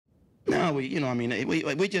No, we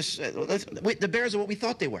just the Bears are what we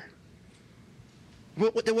thought they were.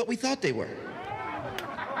 They're what we thought they were.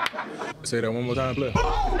 Say that one more time, play.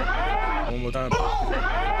 One more time.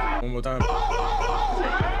 One more time.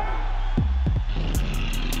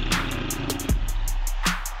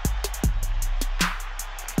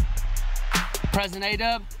 President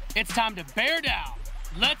A-Dub, it's time to bear down.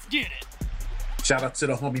 Let's get it. Shout out to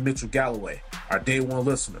the homie Mitchell Galloway, our day one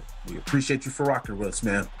listener. We appreciate you for rocking with us,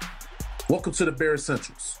 man. Welcome to the Bear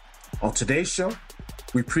Essentials. On today's show,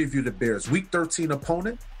 we preview the Bears' Week 13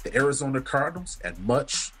 opponent, the Arizona Cardinals, and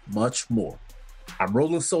much, much more. I'm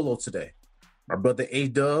rolling solo today. My brother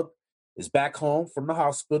A-Dub is back home from the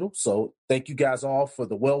hospital, so thank you guys all for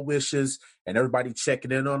the well wishes and everybody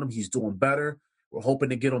checking in on him. He's doing better. We're hoping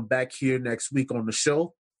to get him back here next week on the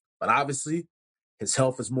show, but obviously his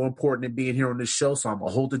health is more important than being here on this show, so I'm going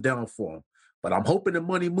to hold it down for him. But I'm hoping that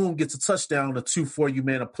Money Moon gets a touchdown or two for you,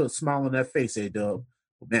 man, to put a smile on that face, A-Dub.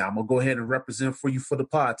 But man, I'm going to go ahead and represent for you for the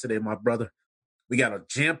pod today, my brother. We got a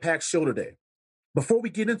jam-packed show today. Before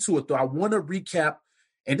we get into it, though, I want to recap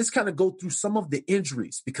and just kind of go through some of the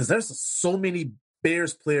injuries because there's so many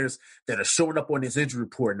Bears players that are showing up on this injury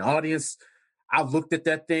report. And the audience, I looked at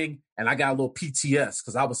that thing and I got a little PTS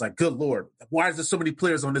because I was like, good Lord, why is there so many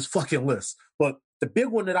players on this fucking list? But the big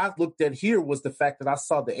one that I looked at here was the fact that I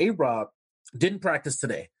saw the A-Rob didn't practice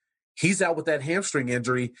today. He's out with that hamstring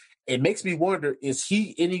injury. It makes me wonder, is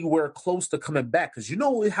he anywhere close to coming back? Because you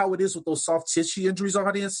know how it is with those soft tissue injuries,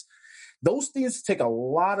 audience? Those things take a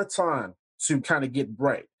lot of time to kind of get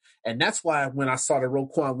right. And that's why when I saw that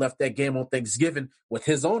Roquan left that game on Thanksgiving with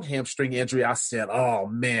his own hamstring injury, I said, oh,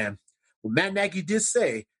 man. Well, Matt Nagy did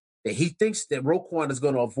say that he thinks that Roquan is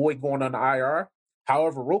going to avoid going on the IR.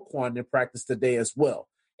 However, Roquan didn't practice today as well.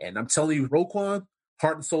 And I'm telling you, Roquan,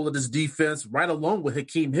 heart and soul of this defense, right along with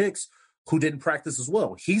Hakeem Hicks, who didn't practice as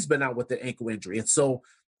well. He's been out with the ankle injury. And so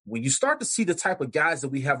when you start to see the type of guys that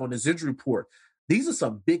we have on this injury report, these are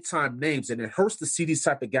some big-time names, and it hurts to see these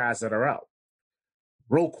type of guys that are out.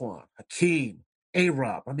 Roquan, Hakeem,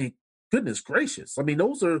 A-Rob. I mean, goodness gracious. I mean,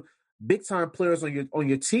 those are big-time players on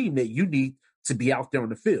your team that you need to be out there on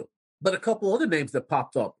the field. But a couple other names that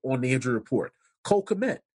popped up on the injury report. Cole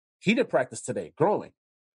Kmet, he didn't practice today, growing.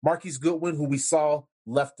 Marquise Goodwin, who we saw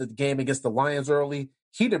left the game against the Lions early,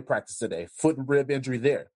 he didn't practice today, foot and rib injury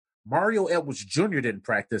there. Mario Edwards Jr. didn't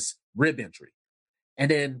practice, rib injury. And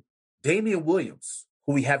then Damian Williams,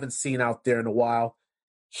 who we haven't seen out there in a while,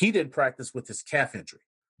 he didn't practice with his calf injury.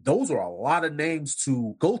 Those are a lot of names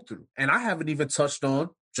to go through. And I haven't even touched on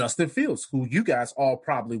Justin Fields, who you guys all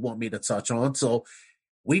probably want me to touch on. So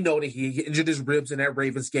we know that he injured his ribs in that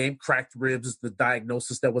Ravens game. Cracked ribs is the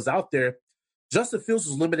diagnosis that was out there. Justin Fields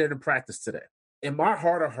was limited in practice today. In my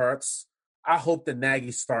heart of hearts, I hope that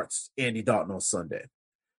Nagy starts Andy Dalton on Sunday.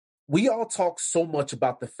 We all talk so much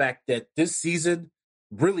about the fact that this season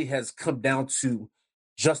really has come down to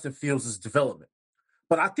Justin Fields' development.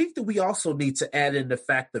 But I think that we also need to add in the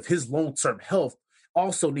fact of his long-term health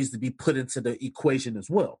also needs to be put into the equation as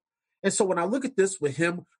well. And so when I look at this with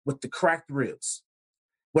him with the cracked ribs,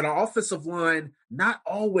 with our offensive line not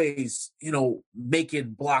always,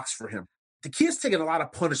 making blocks for him, the kid's taking a lot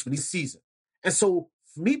of punishment this season. And so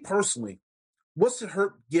for me personally, what's it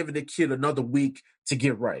hurt giving the kid another week to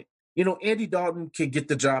get right? Andy Dalton can get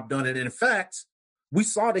the job done. And in fact, we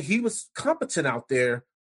saw that he was competent out there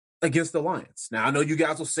against the Lions. Now, I know you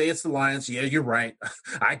guys will say it's the Lions. Yeah, you're right.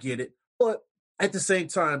 I get it. But at the same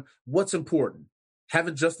time, what's important?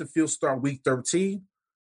 Having Justin Fields start week 13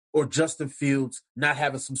 or Justin Fields not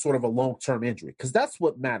having some sort of a long-term injury? Because that's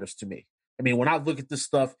what matters to me. I mean, when I look at this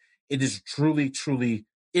stuff, it is truly, truly,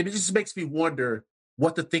 it just makes me wonder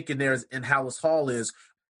what the thinking there is and how his Hall is.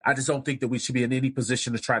 I just don't think that we should be in any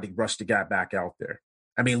position to try to rush the guy back out there.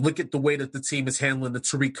 I mean, look at the way that the team is handling the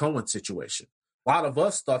Tariq Cohen situation. A lot of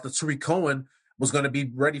us thought that Tariq Cohen was going to be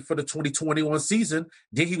ready for the 2021 season.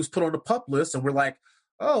 Then he was put on the PUP list, and we're like,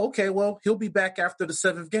 oh, okay, well, he'll be back after the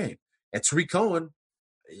 7th game. And Tariq Cohen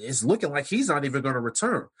is looking like he's not even going to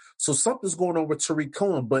return. So something's going on with Tariq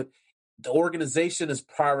Cohen, but the organization is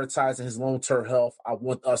prioritizing his long-term health. I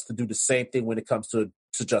want us to do the same thing when it comes to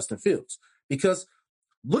Justin Fields. Because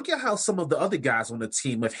look at how some of the other guys on the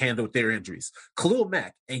team have handled their injuries. Khalil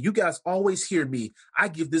Mack, and you guys always hear me, I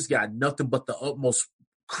give this guy nothing but the utmost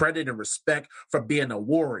credit and respect for being a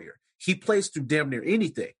warrior. He plays through damn near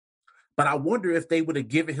anything. But I wonder if they would have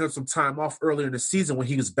given him some time off earlier in the season when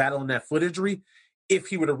he was battling that foot injury, if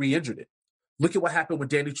he would have re-injured it. Look at what happened with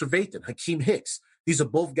Danny Trevathan, Hakeem Hicks. These are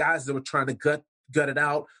both guys that were trying to gut it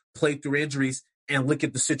out, play through injuries, and look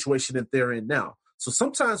at the situation that they're in now. So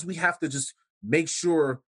sometimes we have to just make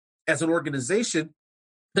sure as an organization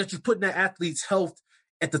that you're putting that athlete's health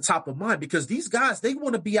at the top of mind, because these guys, they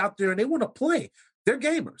want to be out there and they want to play. They're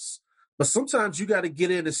gamers. But sometimes you got to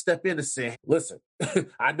get in and step in and say, listen,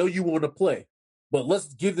 I know you want to play, but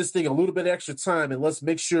let's give this thing a little bit extra time and let's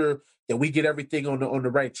make sure that we get everything on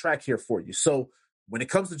the right track here for you. So when it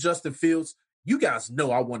comes to Justin Fields, you guys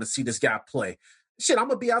know I want to see this guy play. Shit, I'm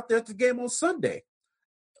going to be out there at the game on Sunday.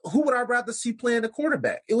 Who would I rather see playing the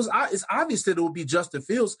quarterback? It's obvious that it would be Justin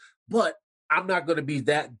Fields, but I'm not going to be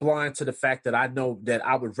that blind to the fact that I know that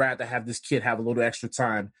I would rather have this kid have a little extra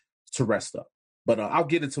time to rest up. But I'll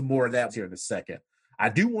get into more of that here in a second. I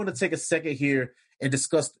do want to take a second here and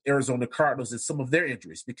discuss the Arizona Cardinals and some of their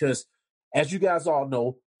injuries, because as you guys all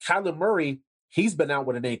know, Kyler Murray, he's been out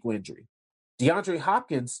with an ankle injury. DeAndre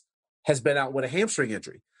Hopkins has been out with a hamstring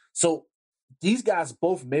injury. So these guys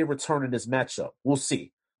both may return in this matchup. We'll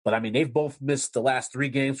see. But, I mean, they've both missed the last 3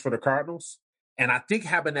 games for the Cardinals. And I think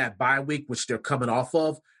having that bye week, which they're coming off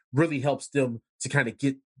of, really helps them to kind of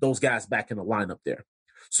get those guys back in the lineup there.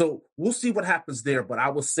 So we'll see what happens there. But I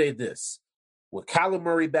will say this. With Kyler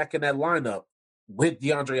Murray back in that lineup with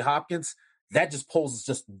DeAndre Hopkins, that just poses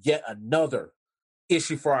just yet another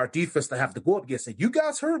issue for our defense to have to go up against. And you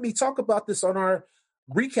guys heard me talk about this on our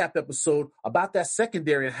recap episode about that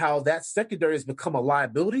secondary and how that secondary has become a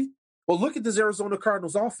liability. Well, look at this Arizona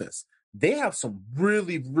Cardinals offense. They have some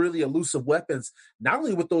really, really elusive weapons, not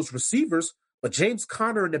only with those receivers, but James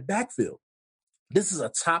Conner in the backfield. This is a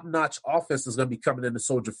top-notch offense that's going to be coming into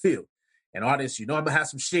Soldier Field. And audience, you know I'm going to have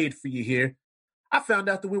some shade for you here. I found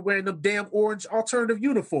out that we're wearing them damn orange alternative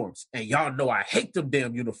uniforms. And y'all know I hate them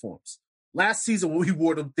damn uniforms. Last season when we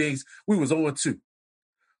wore them things, we was 0-2. So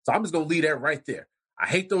I'm just going to leave that right there. I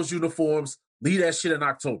hate those uniforms. Leave that shit in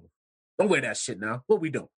October. Don't wear that shit now. What we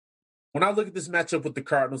doing? When I look at this matchup with the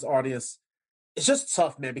Cardinals audience, it's just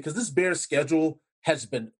tough, man, because this Bears schedule has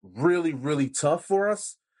been really, really tough for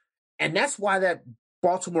us. And that's why that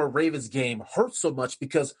Baltimore Ravens game hurt so much,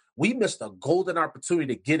 because we missed a golden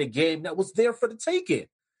opportunity to get a game that was there for the taking.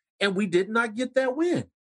 And we did not get that win.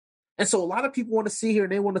 And so a lot of people want to see here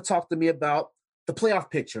and they want to talk to me about the playoff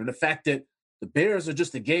picture and the fact that the Bears are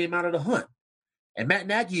just a game out of the hunt. And Matt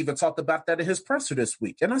Nagy even talked about that in his presser this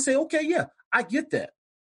week. And I say, okay, yeah, I get that.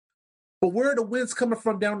 But where are the wins coming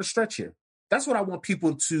from down the stretch here? That's what I want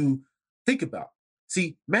people to think about.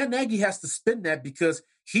 See, Matt Nagy has to spin that because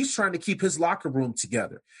he's trying to keep his locker room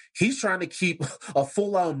together. He's trying to keep a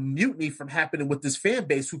full-on mutiny from happening with this fan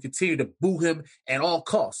base who continue to boo him at all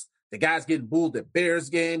costs. The guy's getting booed at Bears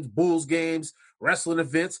games, Bulls games, wrestling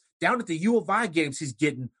events. Down at the U of I games, he's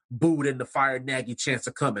getting booed and the fire Nagy chants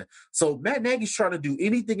are coming. So Matt Nagy's trying to do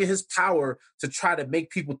anything in his power to try to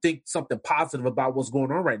make people think something positive about what's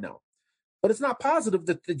going on right now. But it's not positive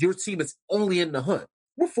that your team is only in the hunt.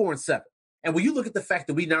 We're 4-7. And when you look at the fact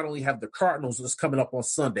that we not only have the Cardinals that's coming up on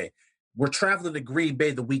Sunday, we're traveling to Green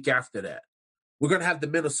Bay the week after that. We're going to have the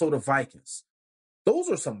Minnesota Vikings. Those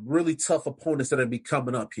are some really tough opponents that are going to be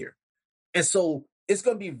coming up here. And so it's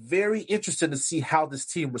going to be very interesting to see how this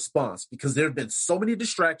team responds, because there have been so many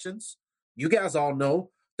distractions. You guys all know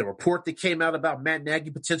the report that came out about Matt Nagy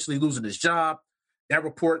potentially losing his job. That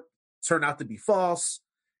report turned out to be false.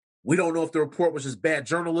 We don't know if the report was just bad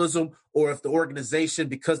journalism or if the organization,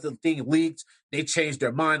 because the thing leaked, they changed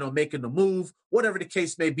their mind on making the move. Whatever the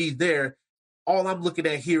case may be there, all I'm looking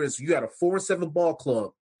at here is you got a 4-7 ball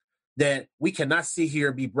club that we cannot sit here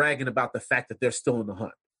and be bragging about the fact that they're still in the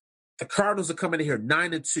hunt. The Cardinals are coming in here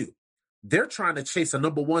 9-2. They're trying to chase a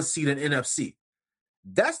number 1 seed in NFC.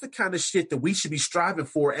 That's the kind of shit that we should be striving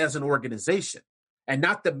for as an organization, and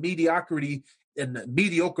not the mediocrity and the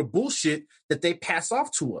mediocre bullshit that they pass off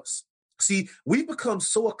to us. See, we've become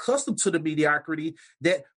so accustomed to the mediocrity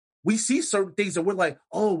that we see certain things and we're like,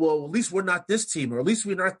 oh, well, at least we're not this team, or at least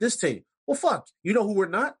we're not this team. Well, fuck, you know who we're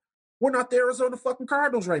not? We're not the Arizona fucking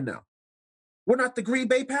Cardinals right now. We're not the Green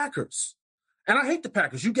Bay Packers. And I hate the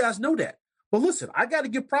Packers. You guys know that. But listen, I got to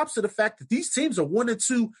give props to the fact that these teams are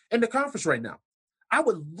 1-2 in the conference right now. I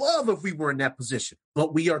would love if we were in that position,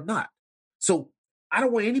 but we are not. So I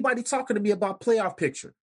don't want anybody talking to me about playoff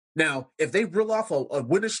picture. Now, if they reel off a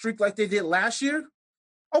winning streak like they did last year,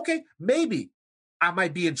 okay, maybe I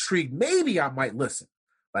might be intrigued. Maybe I might listen.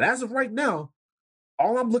 But as of right now,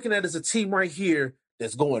 all I'm looking at is a team right here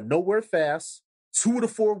that's going nowhere fast. 2 of the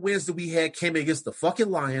 4 wins that we had came against the fucking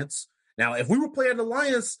Lions. Now, if we were playing the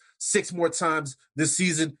Lions 6 more times this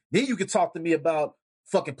season, then you could talk to me about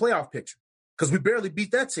fucking playoff picture, because we barely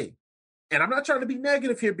beat that team. And I'm not trying to be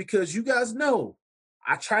negative here, because you guys know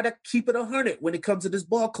I try to keep it 100 when it comes to this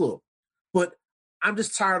ball club. But I'm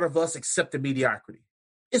just tired of us accepting mediocrity.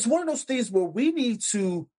 It's one of those things where we need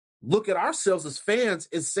to look at ourselves as fans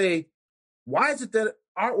and say, why is it that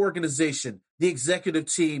our organization, the executive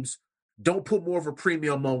teams, don't put more of a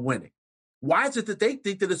premium on winning? Why is it that they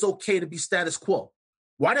think that it's okay to be status quo?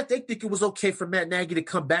 Why did they think it was okay for Matt Nagy to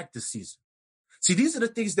come back this season? See, these are the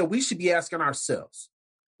things that we should be asking ourselves.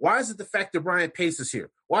 Why is it the fact that Ryan Pace is here?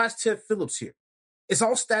 Why is Ted Phillips here? It's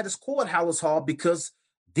all status quo at Hallis Hall because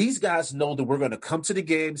these guys know that we're going to come to the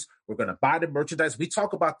games. We're going to buy the merchandise. We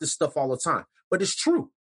talk about this stuff all the time, but it's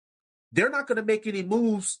true. They're not going to make any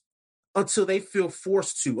moves until they feel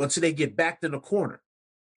forced to, until they get backed in the corner.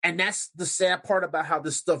 And that's the sad part about how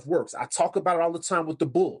this stuff works. I talk about it all the time with the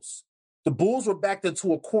Bulls. The Bulls were backed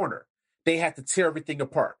into a corner. They had to tear everything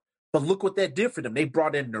apart. But look what that did for them. They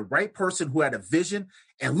brought in the right person who had a vision.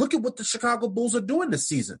 And look at what the Chicago Bulls are doing this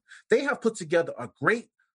season. They have put together a great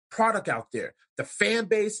product out there. The fan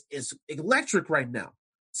base is electric right now.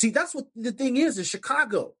 See, that's what the thing is in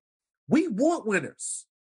Chicago. We want winners.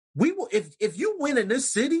 We will, if you win in this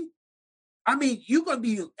city, I mean, you're going to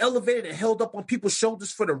be elevated and held up on people's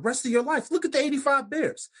shoulders for the rest of your life. Look at the 85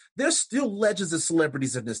 Bears. There's still legends and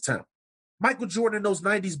celebrities in this town. Michael Jordan and those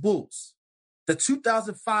 90s Bulls. The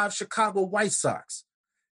 2005 Chicago White Sox.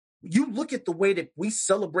 You look at the way that we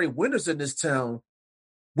celebrate winners in this town,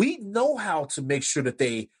 we know how to make sure that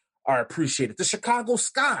they are appreciated. The Chicago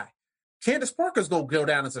Sky. Candace Parker's going to go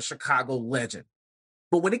down as a Chicago legend.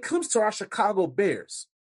 But when it comes to our Chicago Bears,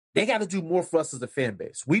 they got to do more for us as a fan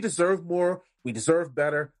base. We deserve more. We deserve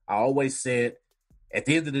better. I always say it. At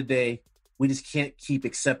the end of the day, we just can't keep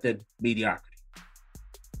accepting mediocrity.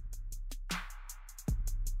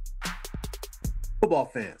 Football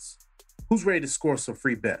fans, who's ready to score some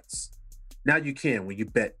free bets? Now you can when you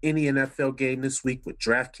bet any NFL game this week with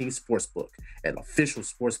DraftKings Sportsbook, an official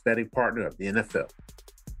sports betting partner of the NFL.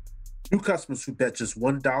 New customers who bet just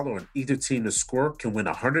 $1 on either team to score can win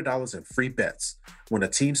 $100 in free bets. When a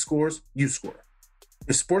team scores, you score.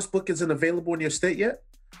 If Sportsbook isn't available in your state yet,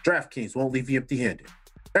 DraftKings won't leave you empty-handed.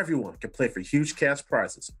 Everyone can play for huge cash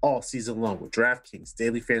prizes all season long with DraftKings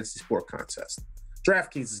Daily Fantasy Sport Contest.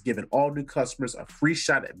 DraftKings is giving all new customers a free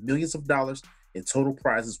shot at millions of dollars in total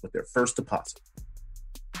prizes with their first deposit.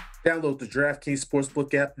 Download the DraftKings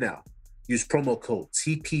Sportsbook app now. Use promo code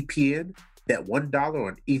TPPN, bet $1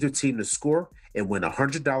 on either team to score, and win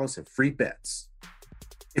 $100 in free bets.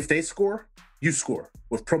 If they score, you score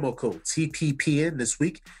with promo code TPPN this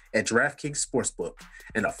week at DraftKings Sportsbook,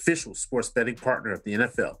 an official sports betting partner of the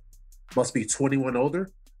NFL. Must be 21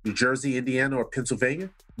 older, New Jersey, Indiana, or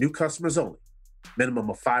Pennsylvania. New customers only. Minimum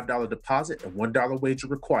of $5 deposit and $1 wager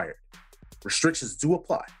required. Restrictions do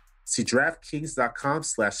apply. See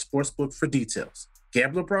DraftKings.com/sportsbook for details.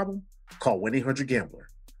 Gambler problem? Call 1-800-GAMBLER.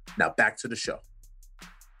 Now back to the show.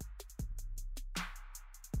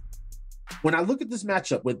 When I look at this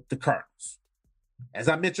matchup with the Cardinals, as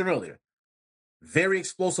I mentioned earlier, very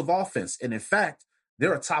explosive offense. And in fact,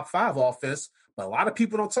 they're a top 5 offense, but a lot of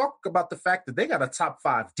people don't talk about the fact that they got a top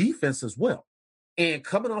 5 defense as well. And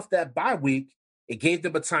coming off that bye week, it gave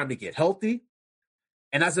them a time to get healthy.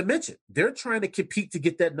 And as I mentioned, they're trying to compete to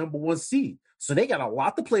get that number 1 seed. So they got a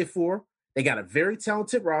lot to play for. They got a very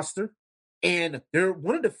talented roster. And they're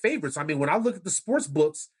one of the favorites. I mean, when I look at the sports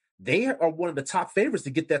books, they are one of the top favorites to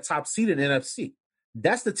get that top seed in NFC.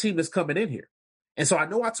 That's the team that's coming in here. And so I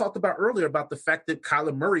know I talked about earlier about the fact that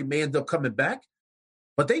Kyler Murray may end up coming back,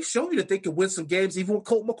 but they've shown you that they can win some games even with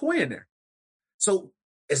Colt McCoy in there. So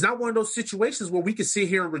it's not one of those situations where we can sit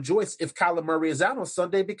here and rejoice if Kyler Murray is out on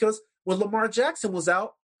Sunday, because when Lamar Jackson was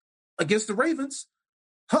out against the Ravens,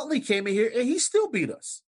 Huntley came in here and he still beat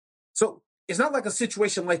us. So it's not like a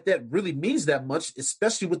situation like that really means that much,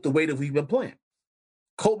 especially with the way that we've been playing.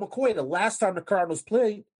 Colt McCoy, the last time the Cardinals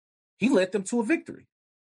played, he led them to a victory.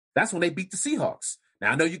 That's when they beat the Seahawks.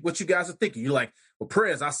 Now, I know what you guys are thinking. You're like, well,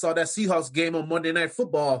 Perez, I saw that Seahawks game on Monday Night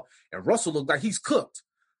Football, and Russell looked like he's cooked.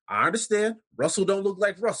 I understand. Russell don't look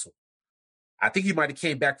like Russell. I think he might have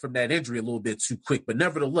came back from that injury a little bit too quick, but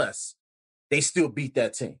nevertheless, they still beat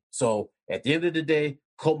that team. So at the end of the day,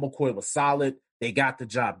 Colt McCoy was solid. They got the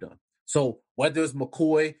job done. So whether it's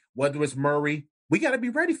McCoy, whether it's Murray, we got to be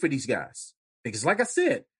ready for these guys. Because like I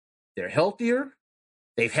said, they're healthier.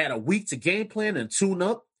 They've had a week to game plan and tune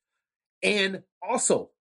up. And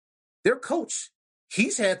also, their coach,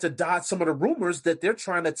 he's had to dodge some of the rumors that they're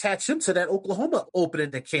trying to attach him to that Oklahoma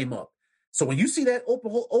opening that came up. So when you see that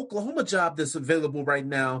Oklahoma job that's available right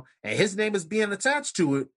now, and his name is being attached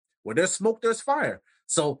to it, where there's smoke, there's fire.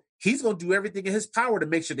 So he's going to do everything in his power to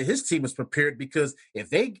make sure that his team is prepared, because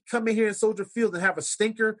if they come in here in Soldier Field and have a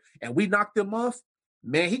stinker and we knock them off,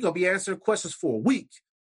 man, he's going to be answering questions for a week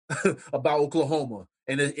about Oklahoma.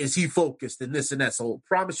 And is he focused and this and that? So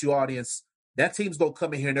promise you, audience, that team's going to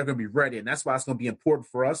come in here and they're going to be ready. And that's why it's going to be important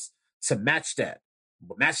for us to match that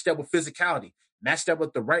but match that with physicality, match that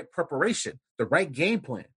with the right preparation, the right game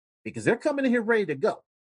plan, because they're coming in here ready to go.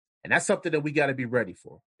 And that's something that we got to be ready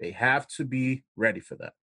for. They have to be ready for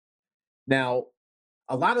that. Now,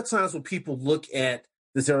 a lot of times when people look at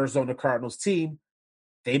this Arizona Cardinals team,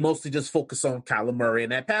 they mostly just focus on Kyler Murray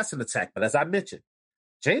and that passing attack. But as I mentioned,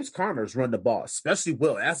 James Conner's run the ball, especially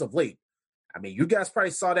well as of late. I mean, you guys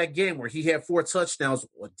probably saw that game where he had 4 touchdowns,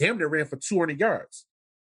 or damn near ran for 200 yards.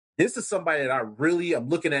 This is somebody that I really am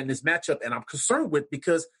looking at in this matchup, and I'm concerned with,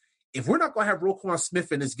 because if we're not going to have Roquan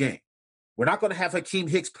Smith in this game, we're not going to have Hakeem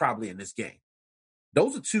Hicks probably in this game.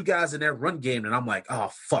 Those are 2 guys in that run game, and I'm like,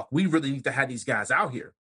 oh, fuck, we really need to have these guys out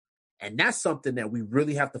here. And that's something that we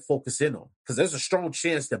really have to focus in on, because there's a strong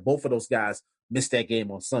chance that both of those guys miss that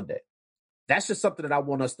game on Sunday. That's just something that I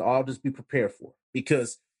want us to all just be prepared for,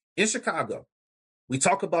 because in Chicago, we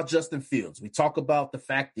talk about Justin Fields. We talk about the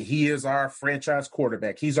fact that he is our franchise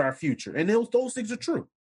quarterback. He's our future. And those things are true.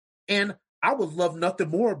 And I would love nothing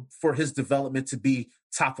more for his development to be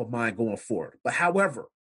top of mind going forward. But however,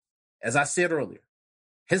 as I said earlier,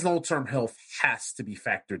 his long-term health has to be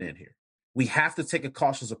factored in here. We have to take a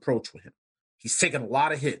cautious approach with him. He's taken a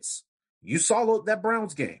lot of hits. You saw that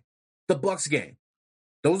Browns game, the Bucs game.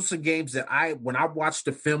 Those are some games that when I watched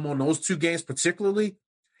the film on those 2 games particularly,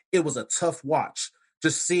 it was a tough watch.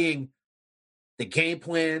 Just seeing the game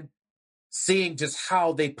plan, seeing just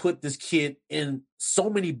how they put this kid in so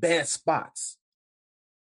many bad spots.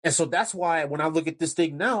 And so that's why when I look at this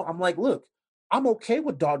thing now, I'm like, look, I'm okay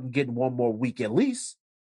with Dalton getting 1 more week at least.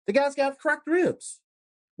 The guy's got cracked ribs.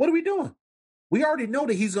 What are we doing? We already know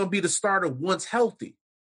that he's going to be the starter once healthy.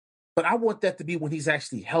 But I want that to be when he's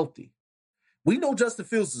actually healthy. We know Justin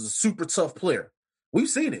Fields is a super tough player. We've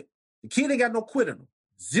seen it. The kid ain't got no quit in him.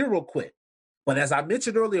 0 quit. But as I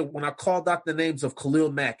mentioned earlier, when I called out the names of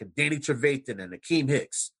Khalil Mack and Danny Trevathan and Hakeem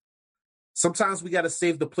Hicks, sometimes we got to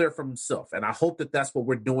save the player from himself. And I hope that that's what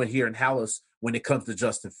we're doing here in Dallas when it comes to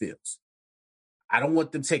Justin Fields. I don't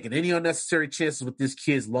want them taking any unnecessary chances with this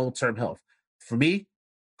kid's long-term health. For me,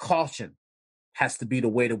 caution has to be the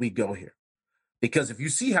way that we go here. Because if you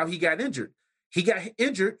see how he got injured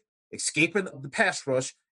escaping the pass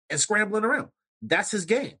rush and scrambling around. That's his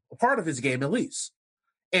game, a part of his game at least.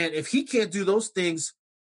 And if he can't do those things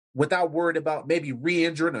without worried about maybe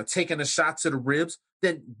re-injuring or taking a shot to the ribs,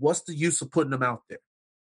 then what's the use of putting him out there?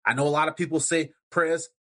 I know a lot of people say, Prez,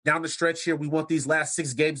 down the stretch here, we want these last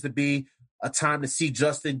 6 games to be a time to see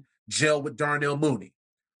Justin gel with Darnell Mooney,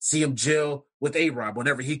 see him gel with A-Rob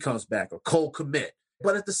whenever he comes back, or Cole Kmet.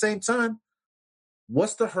 But at the same time,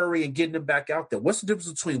 what's the hurry in getting him back out there? What's the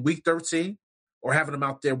difference between week 13 or having him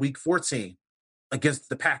out there week 14 against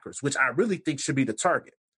the Packers, which I really think should be the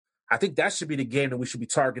target? I think that should be the game that we should be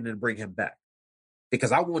targeting and bring him back.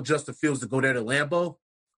 Because I want Justin Fields to go there to Lambeau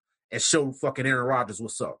and show fucking Aaron Rodgers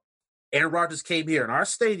what's up. Aaron Rodgers came here in our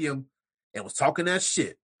stadium and was talking that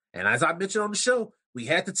shit. And as I mentioned on the show, we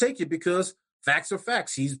had to take it because facts are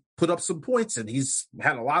facts. He's put up some points and he's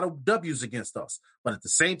had a lot of W's against us. But at the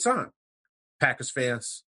same time, Packers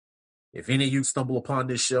fans, if any of you stumble upon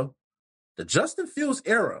this show, the Justin Fields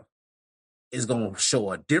era is going to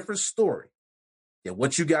show a different story than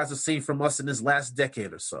what you guys have seen from us in this last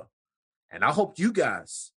decade or so. And I hope you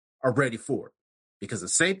guys are ready for it, because the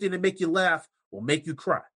same thing that make you laugh will make you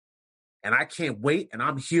cry. And I can't wait, and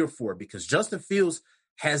I'm here for it, because Justin Fields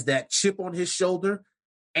has that chip on his shoulder,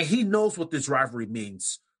 and he knows what this rivalry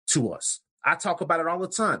means to us. I talk about it all the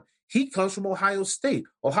time. He comes from Ohio State.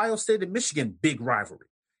 Ohio State and Michigan, big rivalry.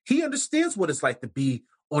 He understands what it's like to be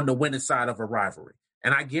on the winning side of a rivalry.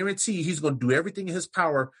 And I guarantee you he's going to do everything in his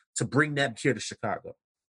power to bring that here to Chicago.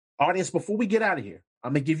 Audience, before we get out of here,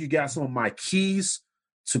 I'm going to give you guys some of my keys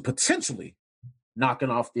to potentially knocking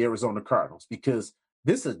off the Arizona Cardinals, because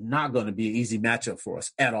this is not going to be an easy matchup for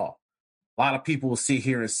us at all. A lot of people will sit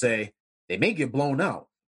here and say they may get blown out.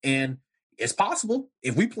 And it's possible.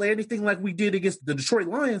 If we play anything like we did against the Detroit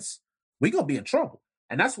Lions, we're going to be in trouble.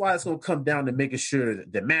 And that's why it's going to come down to making sure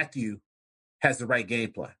that Matthew has the right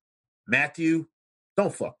game plan. Matthew,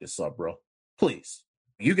 don't fuck this up, bro. Please.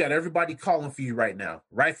 You got everybody calling for you right now.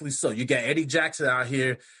 Rightfully so. You got Eddie Jackson out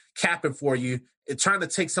here capping for you and trying to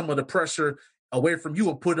take some of the pressure away from you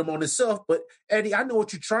and put him on himself. But, Eddie, I know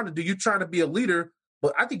what you're trying to do. You're trying to be a leader,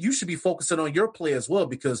 but I think you should be focusing on your play as well,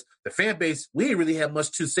 because the fan base, we ain't really have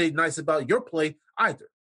much to say nice about your play either.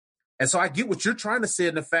 And so I get what you're trying to say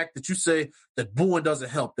in the fact that you say that booing doesn't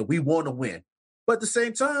help, that we want to win. But at the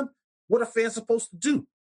same time, what are fans supposed to do?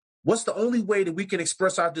 What's the only way that we can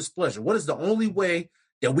express our displeasure? What is the only way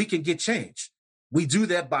that we can get change? We do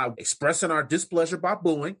that by expressing our displeasure by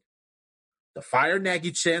booing, the fire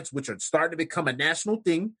Nagy chants, which are starting to become a national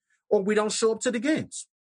thing, or we don't show up to the games.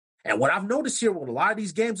 And what I've noticed here with a lot of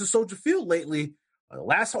these games at Soldier Field lately, the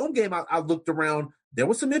last home game I looked around, there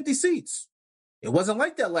were some empty seats. It wasn't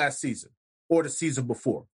like that last season or the season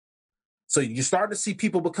before. So you're starting to see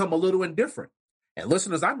people become a little indifferent. And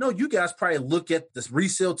listeners, I know you guys probably look at this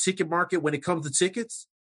resale ticket market when it comes to tickets.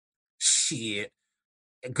 Shit.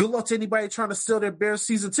 And good luck to anybody trying to sell their Bears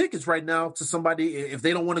season tickets right now to somebody if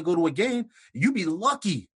they don't want to go to a game. You'd be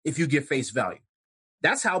lucky if you get face value.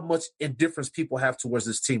 That's how much indifference people have towards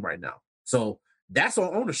this team right now. So that's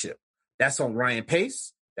on ownership. That's on Ryan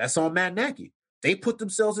Pace. That's on Matt Nagy. They put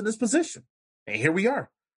themselves in this position. And here we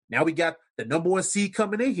are. Now we got the number one seed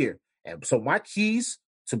coming in here. And so my keys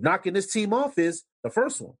to knocking this team off is the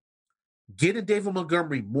first one, getting David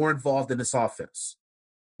Montgomery more involved in this offense.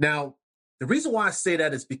 Now, the reason why I say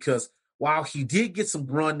that is because while he did get some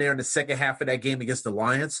run there in the second half of that game against the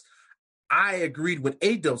Lions, I agreed with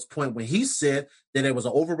A-Dub's point when he said that there was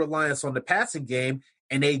an over-reliance on the passing game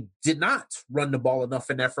and they did not run the ball enough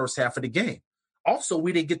in that first half of the game. Also,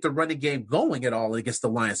 we didn't get the running game going at all against the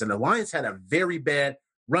Lions, and the Lions had a very bad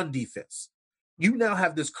run defense. You now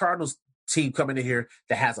have this Cardinals team coming in here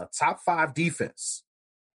that has a top 5 defense.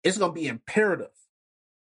 It's going to be imperative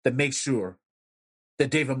to make sure that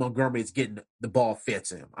David Montgomery is getting the ball fed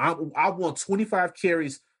to him. I want 25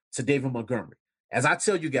 carries to David Montgomery. As I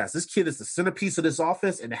tell you guys, this kid is the centerpiece of this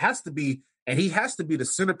offense, and he has to be the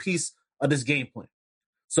centerpiece of this game plan.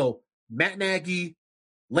 So Matt Nagy,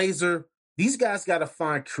 Laser, these guys got to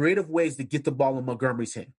find creative ways to get the ball in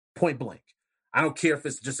Montgomery's hand, point blank. I don't care if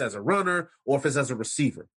it's just as a runner or if it's as a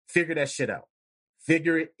receiver. Figure that shit out.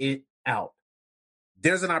 Figure it out.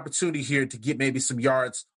 There's an opportunity here to get maybe some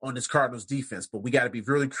yards on this Cardinals defense, but we got to be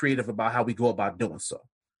really creative about how we go about doing so.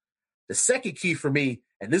 The second key for me,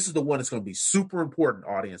 and this is the one that's going to be super important,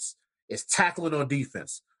 audience, is tackling on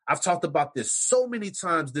defense. I've talked about this so many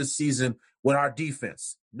times this season with our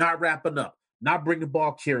defense, not wrapping up, not bringing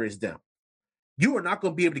ball carriers down. You are not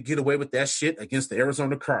going to be able to get away with that shit against the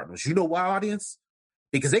Arizona Cardinals. You know why, audience?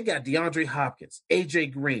 Because they got DeAndre Hopkins, A.J.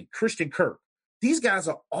 Green, Christian Kirk. These guys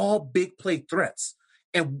are all big play threats.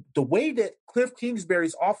 And the way that Cliff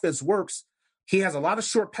Kingsbury's offense works, he has a lot of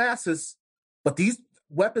short passes, but these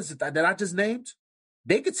weapons that I just named,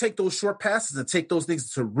 they could take those short passes and take those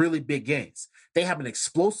things to really big gains. They have an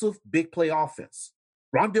explosive big play offense.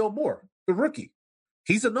 Rondale Moore, the rookie,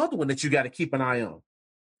 he's another one that you got to keep an eye on.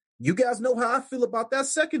 You guys know how I feel about that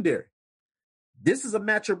secondary. This is a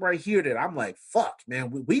matchup right here that I'm like, fuck,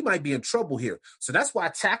 man, we might be in trouble here. So that's why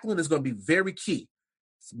tackling is going to be very key.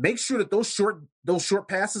 Make sure that those short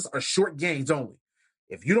passes are short gains only.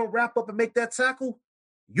 If you don't wrap up and make that tackle,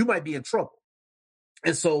 you might be in trouble.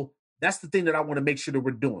 And so that's the thing that I want to make sure that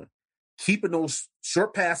we're doing. Keeping those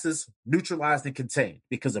short passes neutralized and contained.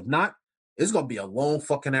 Because if not, it's going to be a long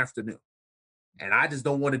fucking afternoon. And I just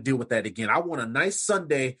don't want to deal with that again. I want a nice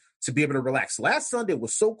Sunday to be able to relax. Last Sunday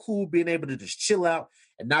was so cool being able to just chill out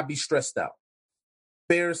and not be stressed out.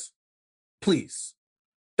 Bears, please,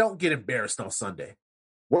 don't get embarrassed on Sunday.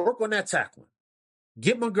 Work on that tackling.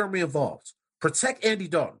 Get Montgomery involved. Protect Andy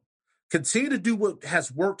Dalton. Continue to do what has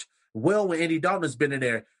worked well when Andy Dalton has been in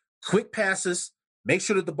there. Quick passes. Make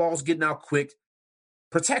sure that the ball's getting out quick.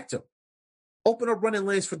 Protect him. Open up running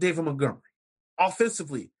lanes for David Montgomery.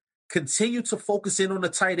 Offensively, continue to focus in on the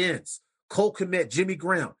tight ends. Cole Kmet, Jimmy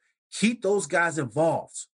Graham. Keep those guys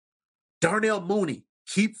involved. Darnell Mooney.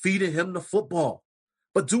 Keep feeding him the football.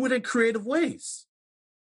 But do it in creative ways.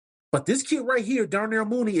 But this kid right here, Darnell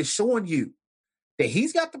Mooney, is showing you that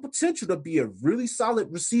he's got the potential to be a really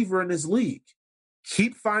solid receiver in this league.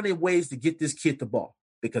 Keep finding ways to get this kid the ball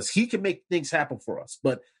because he can make things happen for us.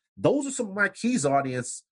 But those are some of my keys,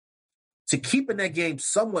 audience, to keeping that game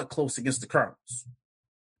somewhat close against the Cardinals.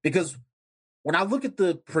 Because when I look at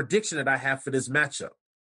the prediction that I have for this matchup,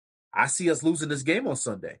 I see us losing this game on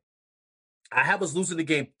Sunday. I have us losing the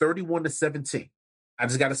game 31-17. I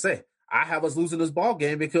just got to say, I have us losing this ball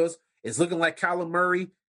game because it's looking like Kyler Murray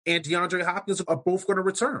and DeAndre Hopkins are both going to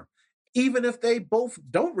return. Even if they both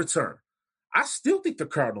don't return, I still think the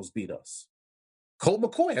Cardinals beat us. Colt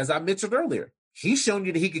McCoy, as I mentioned earlier, he's shown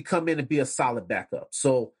you that he could come in and be a solid backup.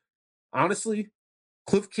 So, honestly,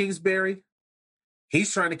 Cliff Kingsbury,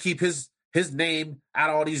 he's trying to keep his name out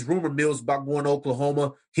of all these rumor mills about going to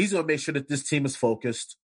Oklahoma. He's going to make sure that this team is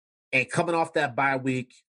focused. And coming off that bye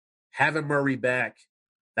week, having Murray back,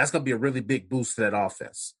 that's going to be a really big boost to that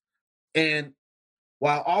offense. And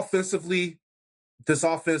while offensively, this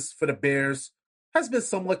offense for the Bears has been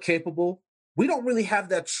somewhat capable, we don't really have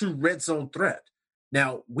that true red zone threat.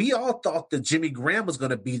 Now, we all thought that Jimmy Graham was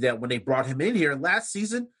going to be that when they brought him in here. Last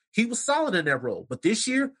season, he was solid in that role. But this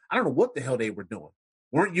year, I don't know what the hell they were doing.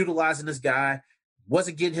 weren't utilizing this guy,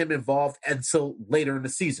 wasn't getting him involved until later in the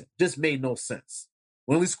season. Just made no sense.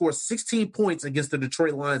 We only scored 16 points against the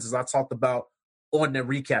Detroit Lions, as I talked about on the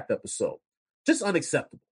recap episode. Just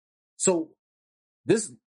unacceptable. So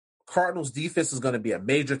this Cardinals defense is going to be a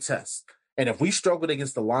major test. And if we struggled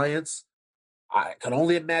against the Lions, I can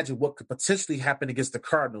only imagine what could potentially happen against the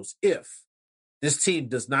Cardinals if this team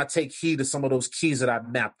does not take heed to some of those keys that I've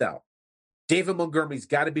mapped out. David Montgomery's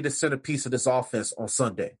got to be the centerpiece of this offense on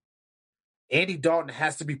Sunday. Andy Dalton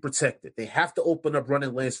has to be protected. They have to open up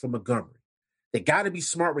running lanes for Montgomery. They got to be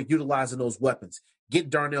smart with utilizing those weapons. Get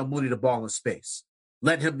Darnell Mooney the ball in space.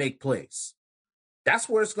 Let him make plays. That's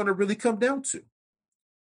where it's going to really come down to.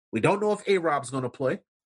 We don't know if A-Rob's going to play.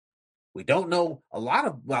 We don't know a lot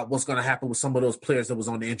about what's going to happen with some of those players that was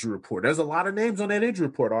on the injury report. There's a lot of names on that injury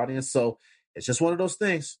report, audience, so it's just one of those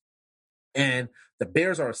things. And the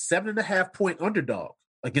Bears are a 7.5-point underdog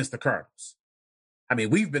against the Cardinals. I mean,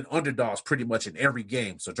 we've been underdogs pretty much in every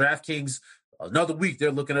game. So DraftKings, another week,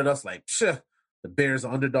 they're looking at us like, the Bears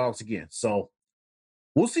are underdogs again. So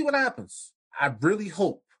we'll see what happens. I really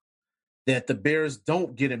hope that the Bears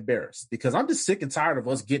don't get embarrassed, because I'm just sick and tired of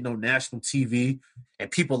us getting on national TV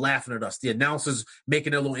and people laughing at us. The announcers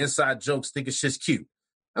making their little inside jokes, think it's just cute.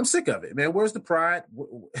 I'm sick of it, man. Where's the pride?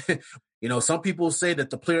 Some people say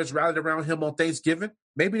that the players rallied around him on Thanksgiving.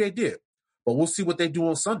 Maybe they did, but we'll see what they do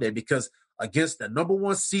on Sunday, because against the number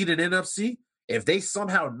one seed in NFC, if they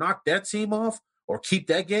somehow knock that team off or keep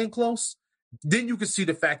that game close, then you can see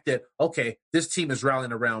the fact that, okay, this team is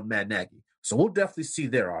rallying around Matt Nagy. So we'll definitely see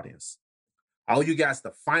their audience. I owe you guys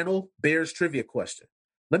the final Bears trivia question.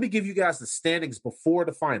 Let me give you guys the standings before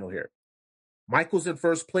the final here. Michael's in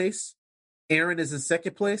first place. Aaron is in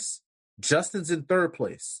second place. Justin's in third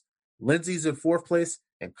place. Lindsay's in fourth place.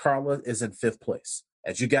 And Carla is in fifth place.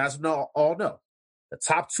 As you guys all know, the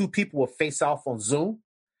top two people will face off on Zoom.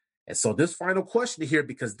 And so this final question here,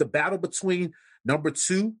 because the battle between number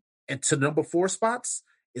 2 and to number 4 spots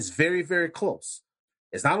is very, very close.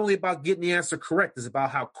 It's not only about getting the answer correct, it's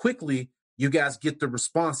about how quickly you guys get the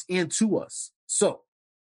response into us. So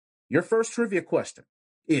your first trivia question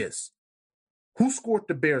is, who scored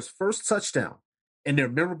the Bears' first touchdown in their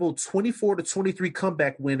memorable 24-23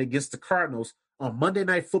 comeback win against the Cardinals on Monday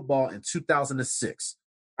Night Football in 2006?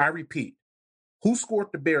 I repeat, who scored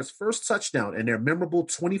the Bears' first touchdown in their memorable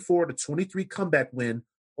 24-23 comeback win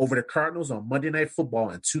over the Cardinals on Monday Night Football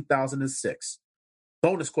in 2006?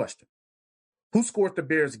 Bonus question. Who scored the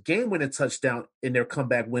Bears' game-winning touchdown in their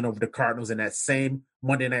comeback win over the Cardinals in that same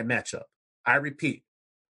Monday night matchup? I repeat,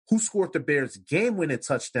 who scored the Bears' game-winning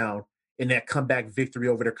touchdown in that comeback victory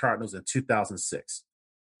over the Cardinals in 2006?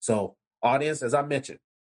 So, audience, as I mentioned,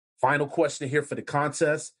 final question here for the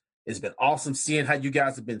contest. It's been awesome seeing how you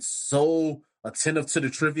guys have been so attentive to the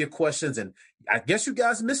trivia questions, and I guess you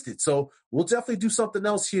guys missed it. So we'll definitely do something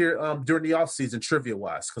else here during the offseason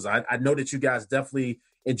trivia-wise, because I know that you guys definitely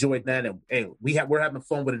enjoyed that, and hey, we're having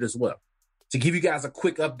fun with it as well. To give you guys a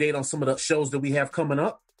quick update on some of the shows that we have coming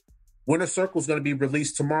up, Winner Circle is going to be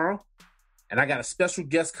released tomorrow, and I got a special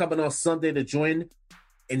guest coming on Sunday to join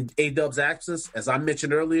in A-Dub's absence. As I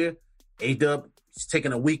mentioned earlier, A-Dub is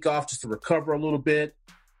taking a week off just to recover a little bit,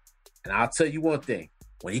 and I'll tell you one thing.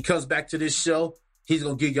 When he comes back to this show, he's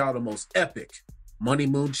going to give y'all the most epic Money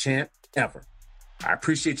Moon chant ever. I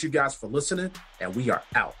appreciate you guys for listening, and we are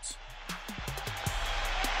out.